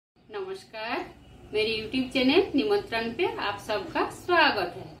नमस्कार, मेरे YouTube channel निमंत्रण पे आप सबका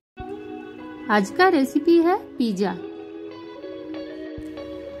स्वागत है। आज का रेसिपी है पिज्जा।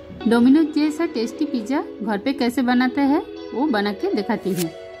 डोमिनोज जैसा टेस्टी पिज्जा घर पे कैसे बनाते हैं वो बना के दिखाती हूँ।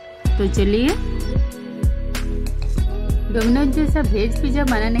 तो चलिए, डोमिनोज जैसा वेज पिज्जा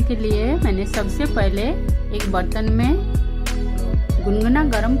बनाने के लिए मैंने सबसे पहले एक बर्तन में गुनगुना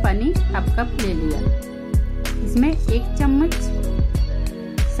गर्म पानी हाफ कप ले लिया। इसमें 1 चम्मच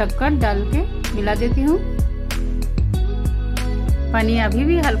शक्कर डाल के मिला देती हूँ। पानी अभी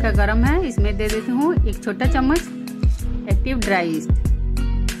भी हल्का गर्म है, इसमें दे देती हूँ 1 छोटा चम्मच एक्टिव ड्राई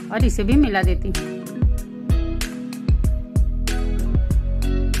ईस्ट और इसे भी मिला देती हूँ।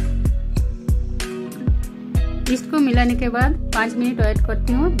 ईस्ट को मिलाने के बाद 5 मिनट वेट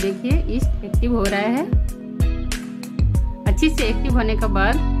करती हूँ। देखिए ईस्ट एक्टिव हो रहा है। अच्छी से एक्टिव होने के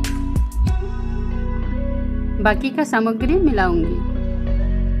बाद बाकी का सामग्री मिलाऊंगी।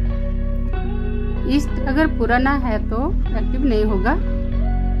 ईस्ट अगर पुराना है तो एक्टिव नहीं होगा,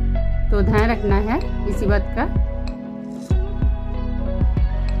 तो ध्यान रखना है इसी बात का।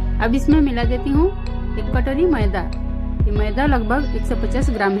 अब इसमें मिला देती हूँ 1 कटोरी मैदा। ये मैदा लगभग 150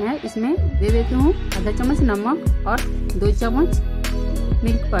 ग्राम है। इसमें दे देती हूँ आधा चम्मच नमक और 2 चम्मच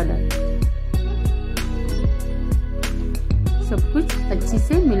मिल्क पाउडर। सब कुछ अच्छी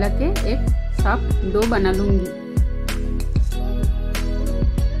से मिला के एक सॉफ्ट डो बना लूंगी।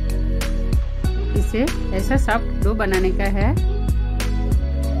 इसे ऐसा सॉफ्ट डो बनाने का है।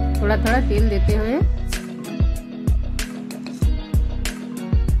 थोड़ा थोड़ा तेल देते हुए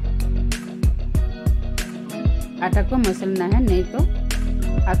आटा को मसलना है, नहीं तो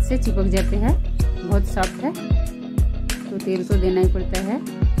हाथ से चिपक जाते हैं। बहुत सॉफ्ट है तो तेल तो देना ही पड़ता है,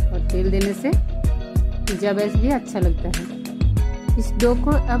 और तेल देने से पिज्जा बेस भी अच्छा लगता है। इस डो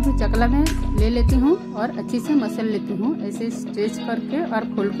को अब चकला में ले लेती हूँ और अच्छी से मसल लेती हूँ। ऐसे स्ट्रेच करके और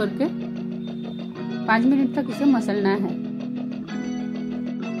फोल्ड करके 5 मिनट तक इसे मसलना है।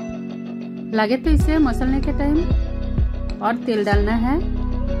 लगे तो इसे मसलने के टाइम और तेल डालना है,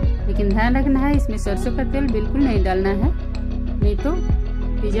 लेकिन ध्यान रखना है इसमें सरसों का तेल बिल्कुल नहीं डालना है, नहीं तो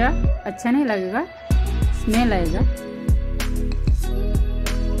पिज्जा अच्छा नहीं लगेगा, स्मेल आएगा।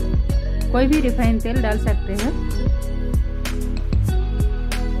 कोई भी रिफाइंड तेल डाल सकते हैं।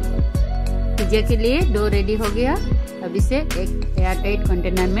 पिज्जा के लिए डो रेडी हो गया। अब इसे एक एयरटाइट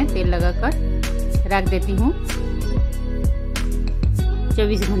कंटेनर में तेल लगाकर रख देती हूँ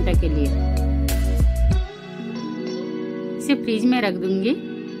 24 घंटे के लिए। इसे फ्रिज में रख दूंगी,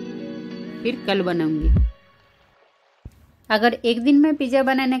 फिर कल बनाऊंगी। अगर एक दिन में पिज्जा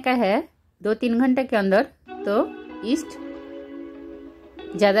बनाने का है 2-3 घंटे के अंदर, तो ईस्ट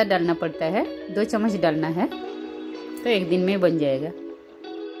ज़्यादा डालना पड़ता है। 2 चम्मच डालना है तो एक दिन में बन जाएगा।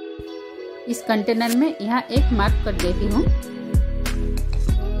 इस कंटेनर में यहाँ एक मार्क कर देती हूँ,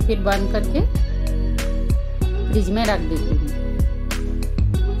 फिर बंद करके फ्रिज में रख देती हूँ।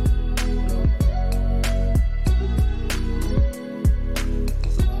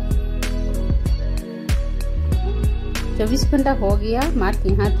 चौबीस घंटा हो गया, मार्क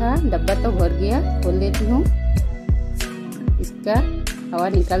यहाँ था, डब्बा तो भर गया। खोल देती हूँ, इसका हवा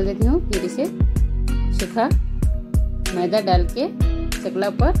निकाल देती हूँ, फिर इसे सूखा मैदा डाल के चकला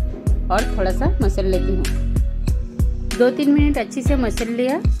पर और थोड़ा सा मसल लेती हूँ। 2-3 मिनट अच्छी से मसल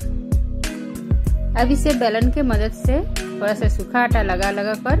लिया। अब इसे बेलन के मदद से थोड़ा सा सूखा आटा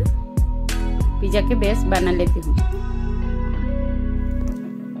लगा कर पिज्जा के बेस बना लेती हूँ।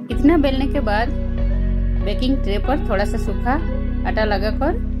 इतना बेलने के बाद बेकिंग ट्रे पर थोड़ा सा सूखा आटा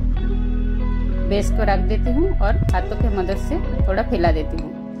लगाकर बेस को रख देती हूँ और हाथों के मदद से थोड़ा फैला देती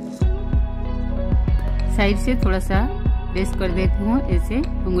हूँ। साइड से थोड़ा सा प्रेस कर देती हूँ ऐसे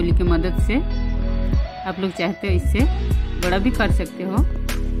उंगली की मदद से। आप लोग चाहते हो इससे बड़ा भी कर सकते हो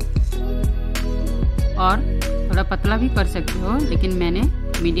और थोड़ा पतला भी कर सकते हो, लेकिन मैंने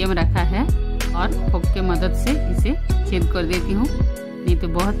मीडियम रखा है और फोक के मदद से इसे छेद कर देती हूँ, नहीं तो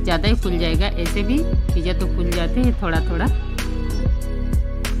बहुत ज़्यादा ही फूल जाएगा। ऐसे भी पिज्जा तो फूल जाते हैं थोड़ा थोड़ा।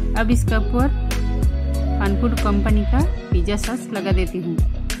 अब इसके ऊपर फूड कंपनी का पिज्जा सॉस लगा देती हूँ।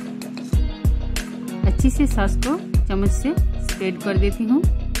 अच्छी से सॉस को चम्मच से स्प्रेड कर देती हूँ।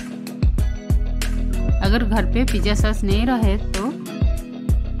 अगर घर पे पिज्जा सॉस नहीं रहे तो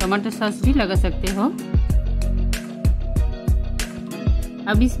टमाटो सॉस भी लगा सकते हो।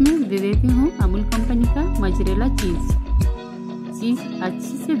 अब इसमें दे देती हूँ अमूल कंपनी का मोज़रेला चीज़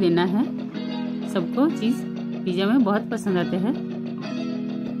अच्छी से देना है। सबको चीज़ पिज्जा में बहुत पसंद आते हैं।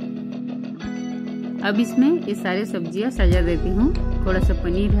 अब इसमें ये सारे सब्जियां सजा देती हूँ। थोड़ा सा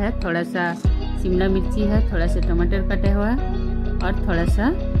पनीर है, थोड़ा सा शिमला मिर्ची है, थोड़ा सा टमाटर कटा हुआ और थोड़ा सा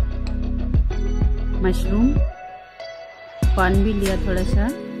मशरूम, कॉर्न भी लिया थोड़ा सा,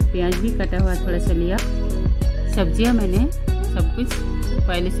 प्याज भी कटा हुआ थोड़ा सा लिया। सब्जियां मैंने सब कुछ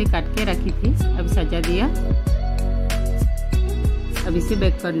पहले से काट के रखी थी, अब सजा दिया। अब इसे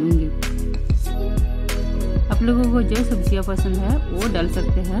बेक कर लूँगी। आप लोगों को जो सब्जियां पसंद है वो डाल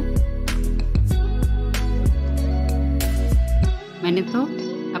सकते हैं। मैंने तो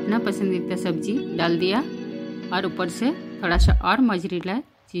अपना पसंदीदा सब्जी डाल दिया और ऊपर से थोड़ा सा और मोज़रेला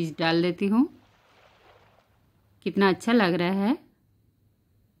चीज़ डाल देती हूँ। कितना अच्छा लग रहा है।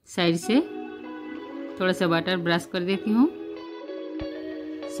 साइड से थोड़ा सा बटर ब्रश कर देती हूँ।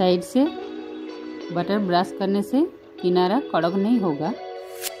 साइड से बटर ब्रश करने से किनारा कड़क नहीं होगा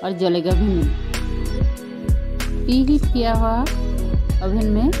और जलेगा भी नहीं। प्री हीट किया हुआ ओवन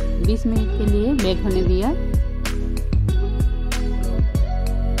में 20 मिनट के लिए बेक होने दिया।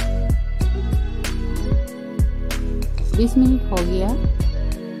 बीस मिनट हो गया,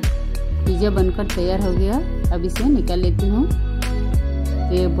 पिज़्ज़ा बनकर तैयार हो गया। अब इसे निकाल लेती हूँ।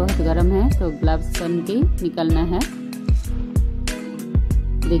 ये बहुत गर्म है तो ग्लव्स पहन के निकालना है।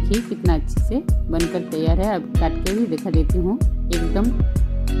 देखिए कितना अच्छे से बनकर तैयार है। अब काट के भी दिखा देती हूँ। एकदम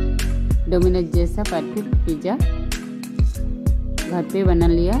डोमिनोज जैसा परफेक्ट पिज़्ज़ा घर पे बना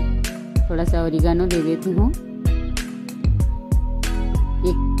लिया। थोड़ा सा ओरिगानो दे देती हूँ।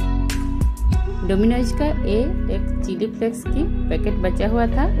 एक डोमिनोज का एक चिली फ्लेक्स की पैकेट बचा हुआ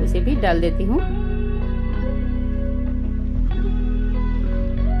था, उसे भी डाल देती हूँ।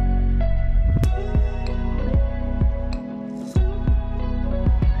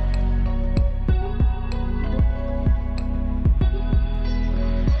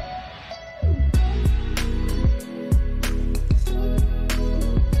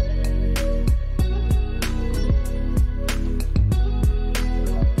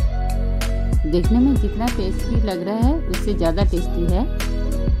 देखने में जितना टेस्टी लग रहा है उससे ज़्यादा टेस्टी है।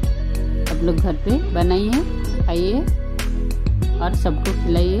 आप लोग घर पे बनाइए, खाइए और सबको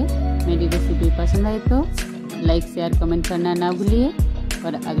खिलाइए। मेरी रेसिपी पसंद आए तो लाइक शेयर कमेंट करना ना भूलिए।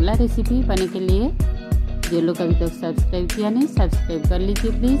 और अगला रेसिपी पाने के लिए जो लोग अभी तक सब्सक्राइब किया नहीं, सब्सक्राइब कर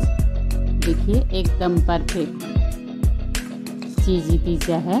लीजिए प्लीज़। देखिए एकदम परफेक्ट चीज़ी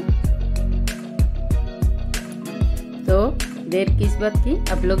पिज़्ज़ा है। तो देर किस बात की,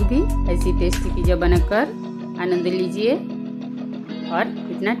 आप लोग भी ऐसी टेस्टी पिज़्ज़ा बनाकर आनंद लीजिए। और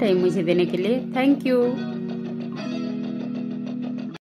इतना टाइम मुझे देने के लिए थैंक यू।